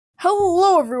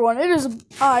Hello everyone, it is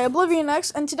I,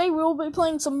 OblivionX, and today we will be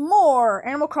playing some more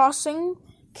Animal Crossing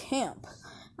Camp.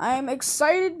 I am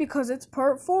excited because it's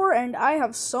part 4 and I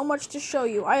have so much to show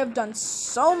you. I have done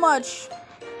so much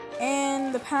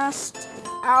in the past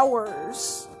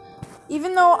hours.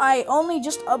 Even though I only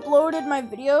just uploaded my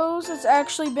videos, it's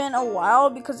actually been a while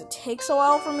because it takes a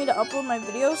while for me to upload my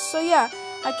videos. So yeah,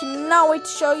 I cannot wait to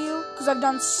show you because I've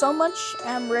done so much and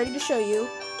I'm ready to show you.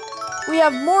 We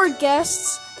have more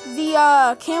guests.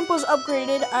 The camp was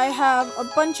upgraded. I have a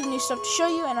bunch of new stuff to show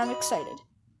you, and I'm excited.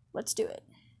 Let's do it.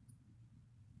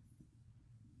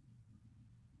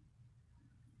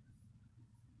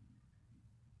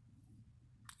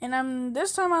 And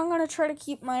this time I'm gonna try to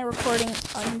keep my recording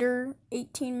under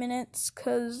 18 minutes,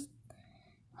 cause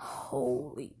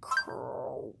holy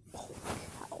cow,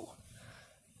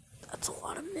 that's a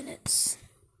lot of minutes.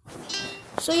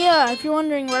 So yeah, if you're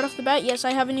wondering right off the bat, yes,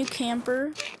 I have a new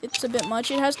camper. It's a bit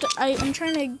much. I'm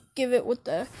trying to give it with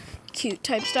the cute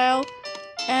type style.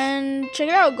 And check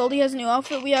it out, Goldie has a new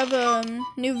outfit. We have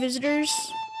new visitors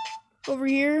over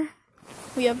here.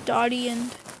 We have Dottie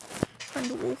and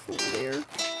friend Wolf over there.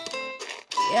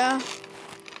 Yeah.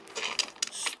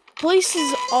 This place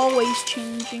is always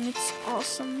changing. It's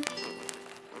awesome.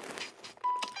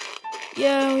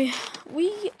 Yeah,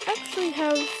 we actually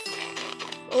have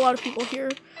a lot of people here.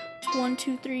 It's 1,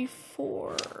 2, 3,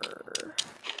 4.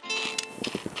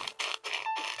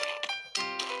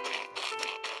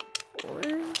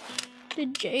 Where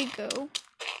did Jay go?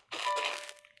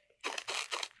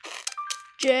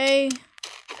 Jay.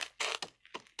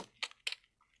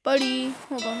 Buddy.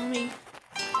 Hold on, let me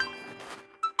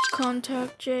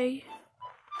contact Jay.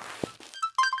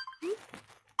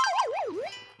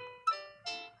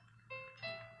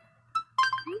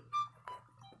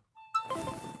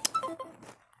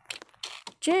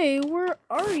 Jay, where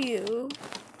are you?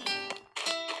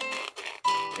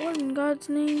 What in God's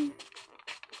name?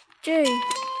 Jay.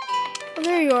 Oh,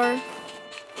 there you are.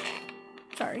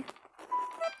 Sorry.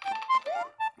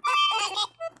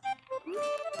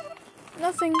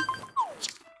 Nothing.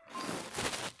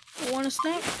 Want a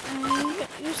snack? Get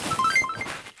your snack.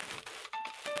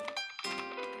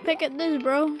 Pick at this,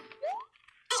 bro.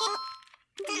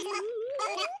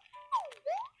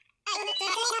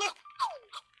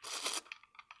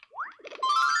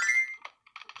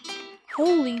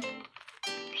 Holy.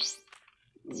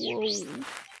 Whoa.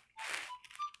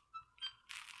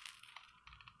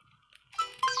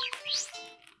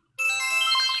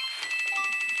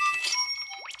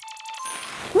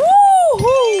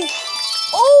 Woo-hoo!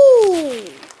 Oh!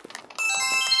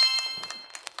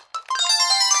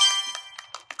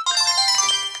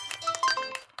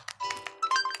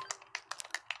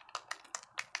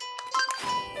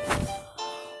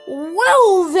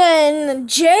 Well then,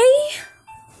 Jay?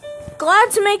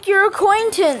 Glad to make your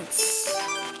acquaintance.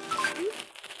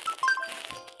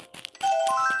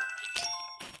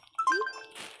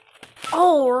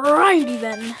 Alrighty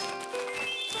then.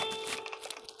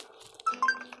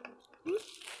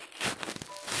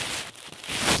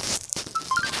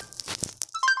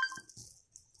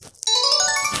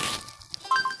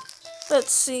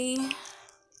 Let's see.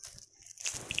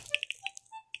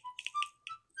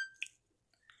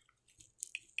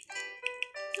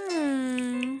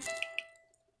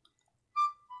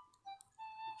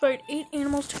 Fight 8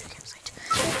 animals to your campsite.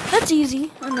 That's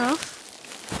easy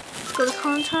enough. Go to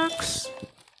contacts.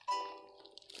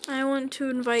 I want to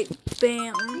invite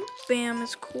Bam. Bam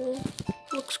is cool.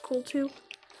 Looks cool too.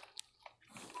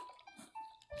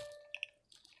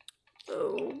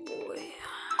 Oh boy.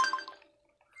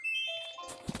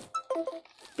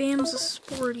 Bam's a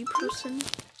sporty person.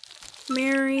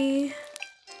 Mary.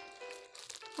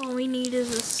 All we need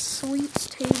is a sweets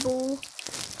table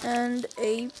and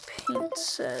a paint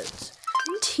set.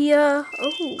 Tia.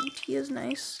 Oh, Tia's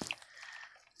nice.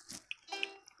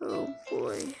 Oh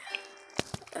boy.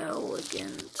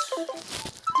 Elegant.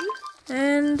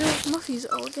 And Muffy's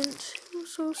elegant.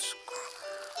 So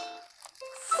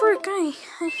frick, yo.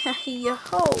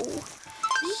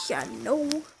 Ya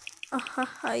know.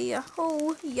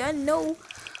 Yo. Ya know.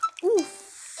 Ooh,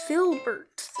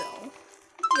 Filbert though.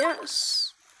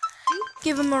 Yes.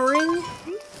 Give him a ring.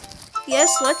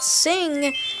 Yes, let's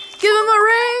sing. Give him a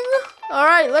ring.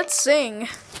 Alright, let's sing.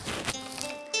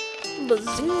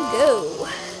 Bazingo.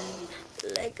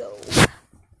 Lego.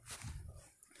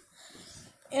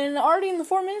 And already in the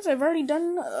 4 minutes, I've already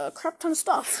done a crap ton of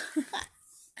stuff.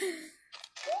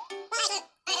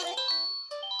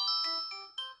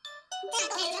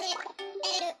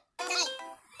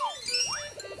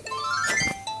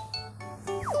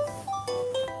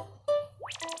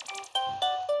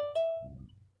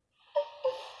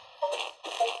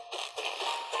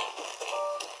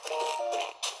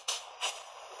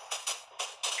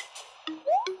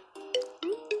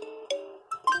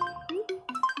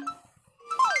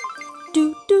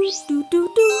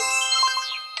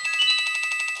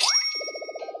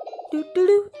 Take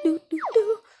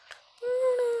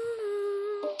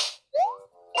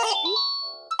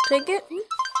it.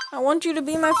 I want you to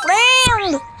be my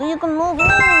friend, so you can move into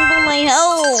my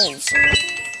house.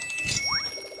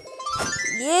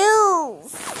 You,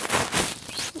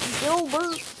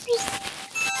 Gilbert.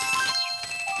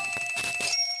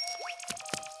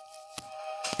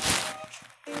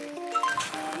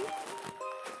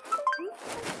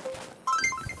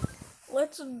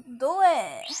 Let's do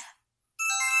it.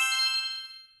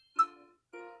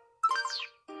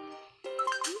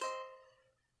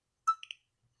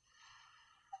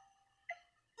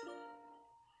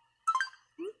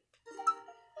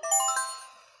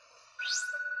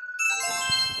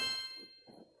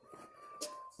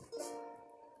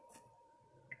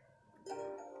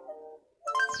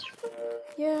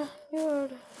 Yeah, you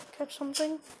would catch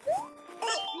something.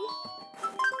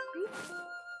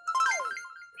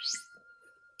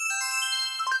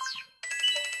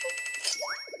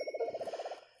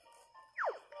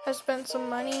 I spent some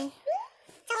money,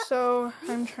 so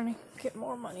I'm trying to get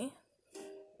more money.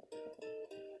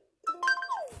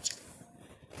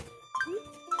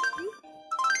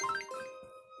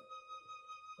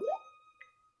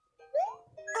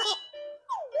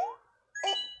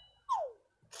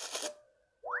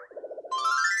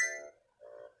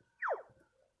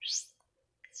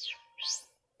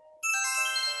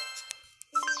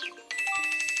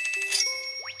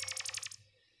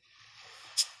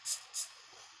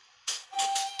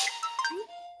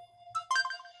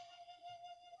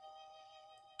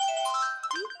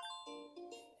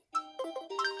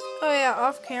 Oh yeah,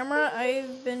 off camera,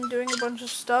 I've been doing a bunch of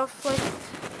stuff, like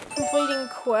completing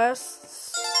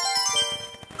quests.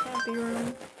 Happy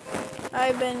room.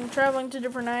 I've been traveling to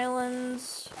different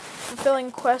islands,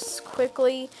 fulfilling quests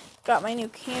quickly, got my new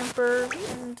camper,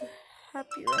 and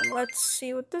happy room. Let's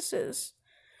see what this is.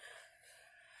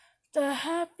 The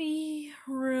happy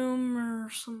room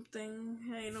or something.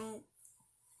 I don't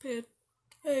pay.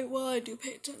 Well, I do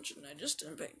pay attention. I just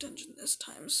didn't pay attention this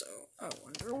time, so I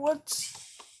wonder what's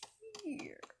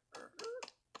here.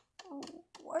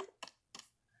 What?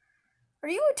 Are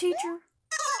you a teacher?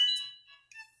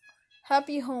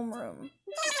 Happy homeroom.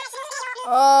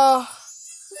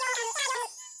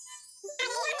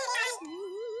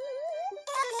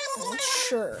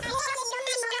 Sure.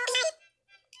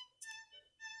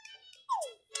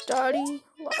 Dottie,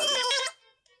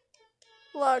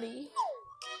 Lottie.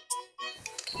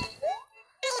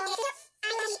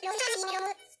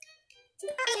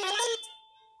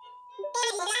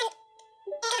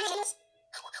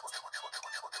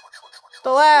 The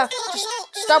laugh. Just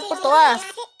stop with the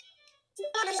laugh.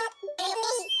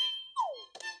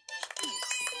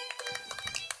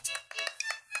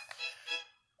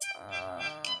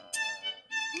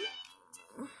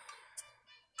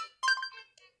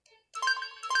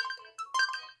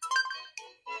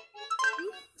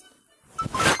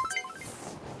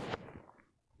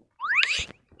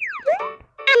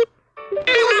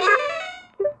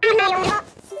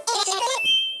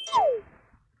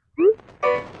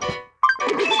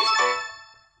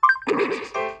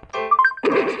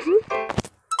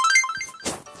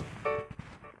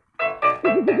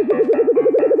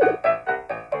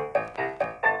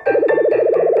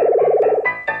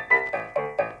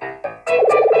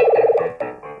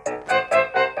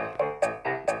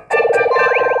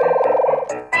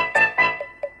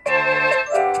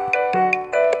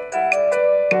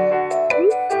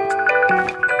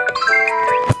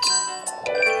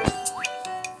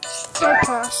 I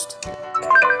passed.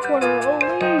 What a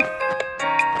relief.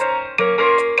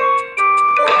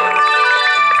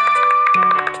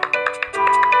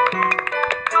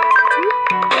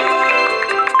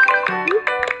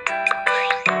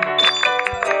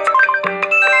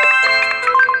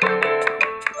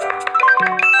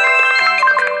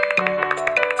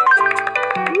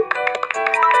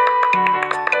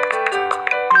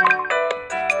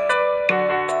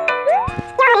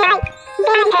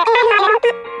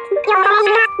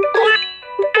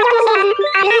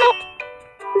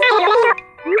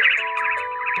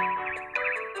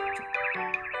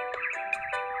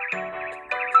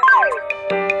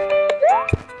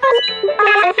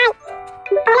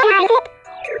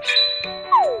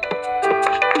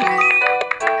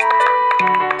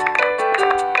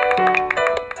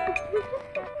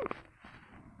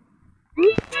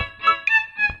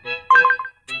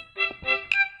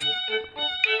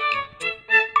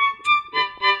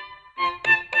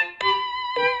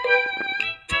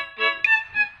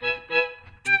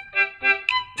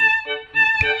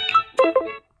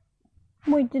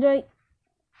 Wait, did I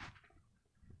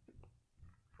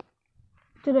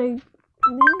leave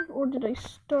or did I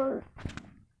start?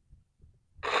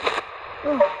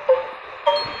 Oh.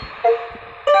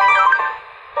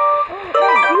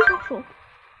 Oh, sexual.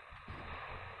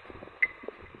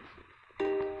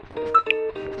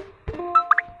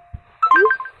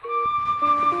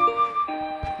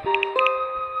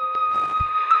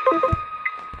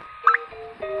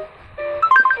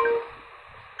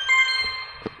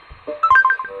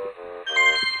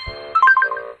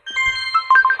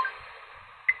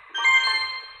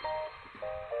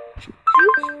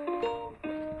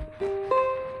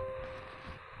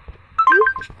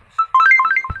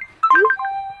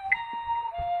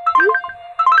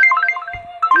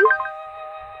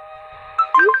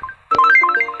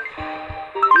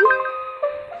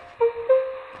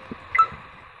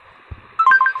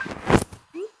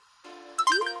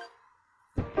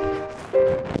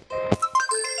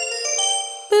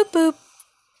 Boop boop.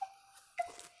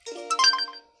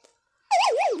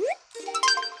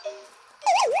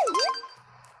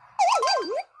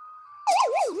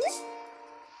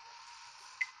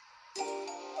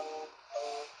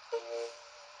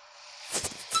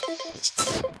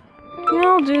 Yeah,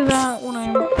 I'll do that when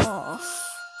I'm off.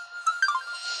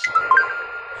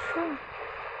 Sure.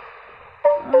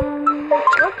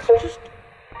 Let's just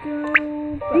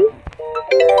go back.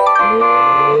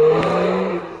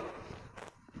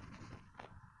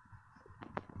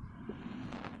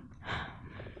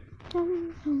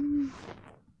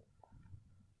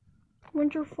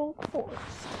 Winter Folk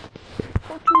Forest.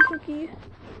 Fortune cookie.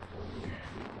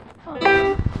 Hello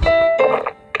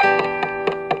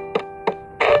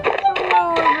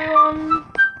everyone.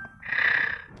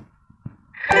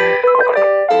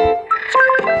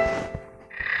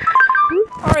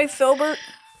 Alright, Filbert.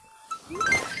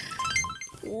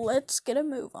 Let's get a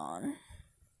move on.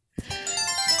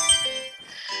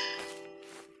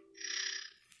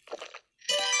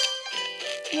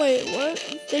 Wait, what?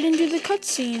 They didn't do the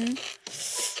cutscene.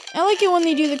 I like it when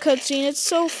they do the cutscene. It's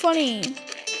so funny.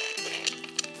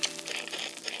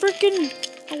 Frickin'.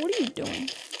 Oh, what are you doing?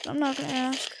 I'm not gonna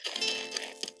ask.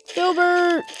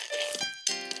 Filbert!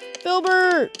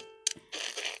 Filbert!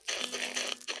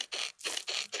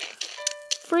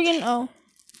 Friggin'. Oh.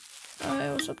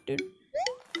 Hey, what's up, dude?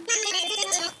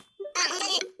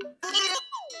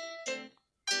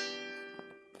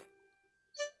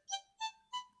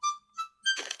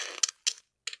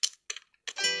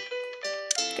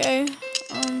 Okay,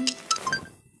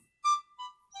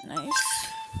 nice.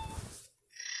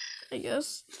 I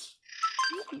guess.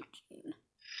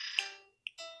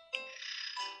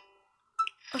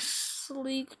 A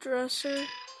sleek dresser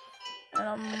and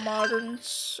a modern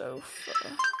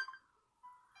sofa.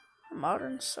 A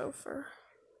modern sofa.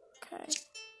 Okay.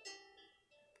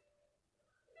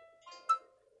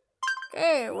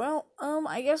 Okay, well,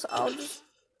 I guess I'll just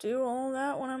do all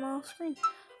that when I'm off screen.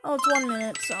 Oh, it's 1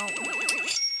 minute, so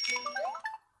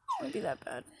won't be that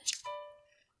bad.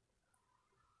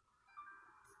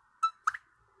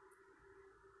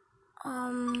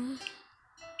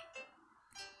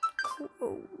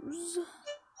 Close.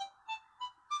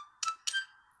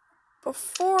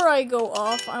 Before I go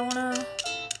off, I wanna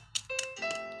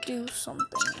do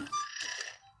something.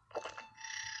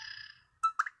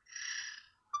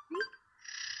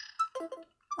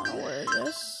 I wanna wear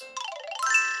this.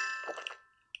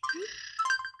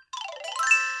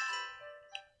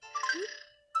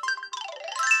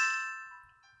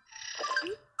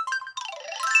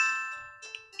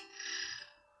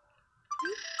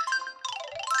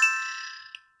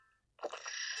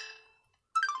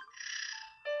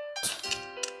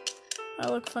 I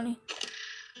look funny.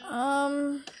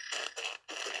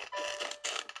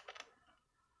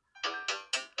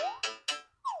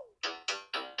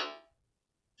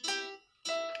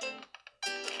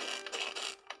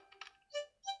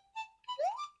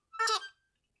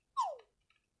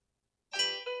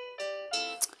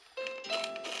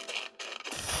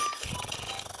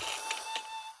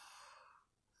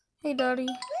 Hey, Daddy.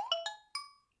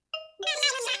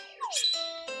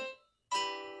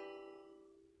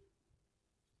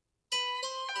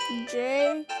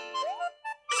 Jay.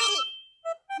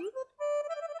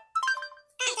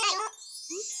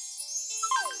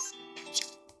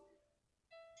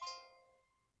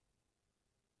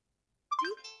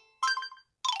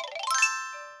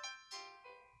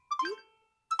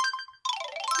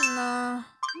 Nah.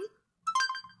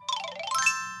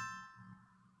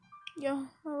 Yeah,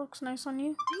 that looks nice on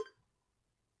you.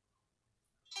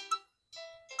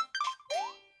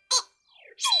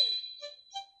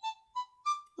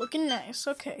 Looking nice,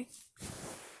 okay.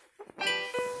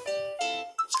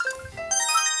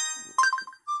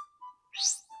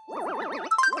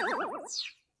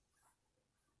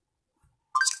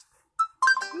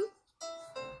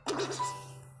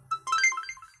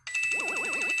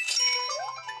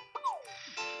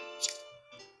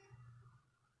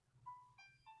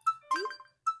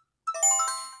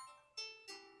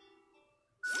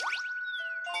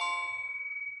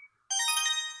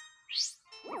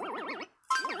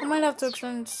 I might have to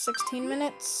extend to 16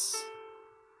 minutes.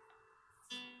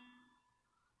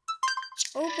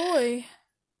 Oh boy.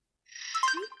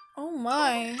 Oh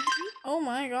my. Oh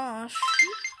my gosh.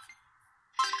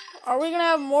 Are we gonna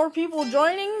have more people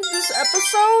joining this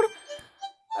episode?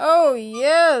 Oh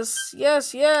yes.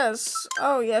 Yes, yes.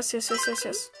 Oh yes, yes, yes, yes,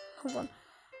 yes. Hold on.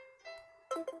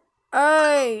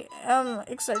 I am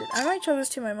excited. I might show this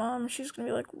to my mom. She's gonna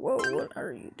be like, whoa, what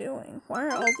are you doing? Why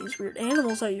are all these weird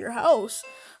animals at your house?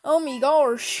 Oh my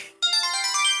gosh.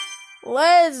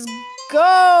 Let's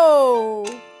go!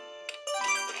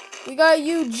 We got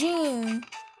Eugene,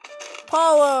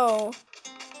 Paulo,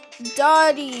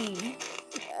 Dottie.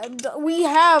 We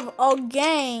have a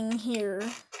gang here.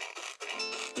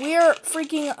 We're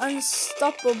freaking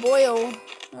unstoppable.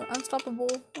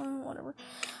 Whatever.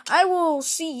 I will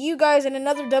see you guys in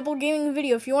another double gaming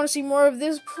video. If you want to see more of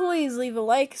this, please leave a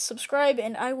like, subscribe,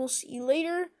 and I will see you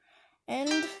later.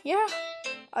 And yeah,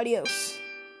 adios.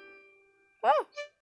 Ah.